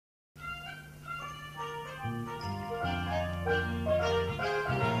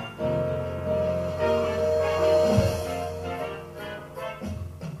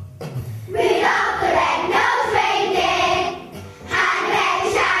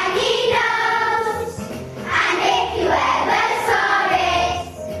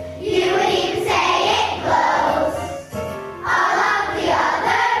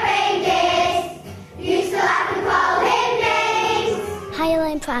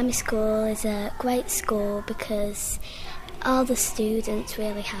Primary School is a great school because all the students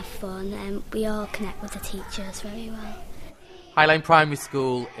really have fun and we all connect with the teachers very well. High Lane Primary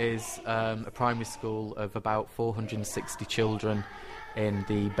School is a primary school of about 460 children in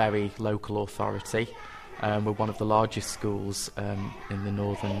the Bury local authority. We're one of the largest schools in the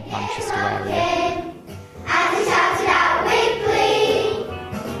northern Manchester area. As he shouted out with glee,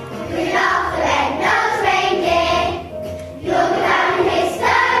 Rudolph the red-nosed reindeer, you'll be down in history.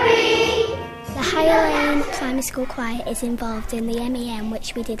 The Higher Lane Primary School Choir is involved in the MEM,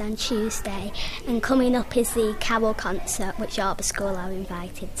 which we did on Tuesday, and coming up is the carol concert, which all the school are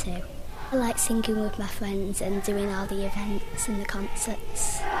invited to. I like singing with my friends and doing all the events and the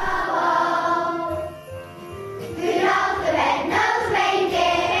concerts. Rudolph the red-nosed reindeer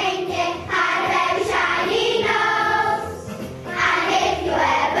had a very shiny nose. And if you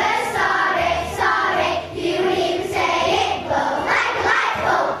ever saw it, you would even say it glowed like a light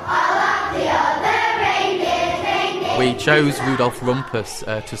bulb. All of the other reindeers. We chose Rudolph Rumpus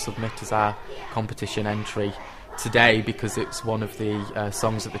to submit as our competition entry today because it's one of the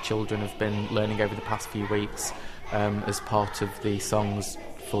songs that the children have been learning over the past few weeks as part of the songs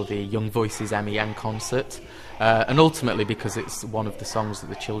for the Young Voices MEN concert, and ultimately because it's one of the songs that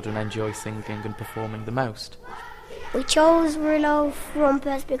the children enjoy singing and performing the most. We chose Rudolph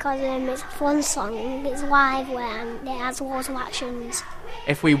Rumpus because it's a fun song, it's lively and it has lots of actions.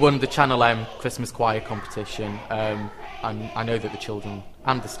 If we won the Channel M Christmas Choir competition, I know that the children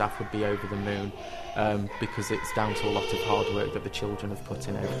and the staff would be over the moon because it's down to a lot of hard work that the children have put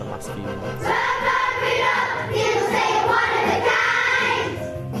in over the last few months.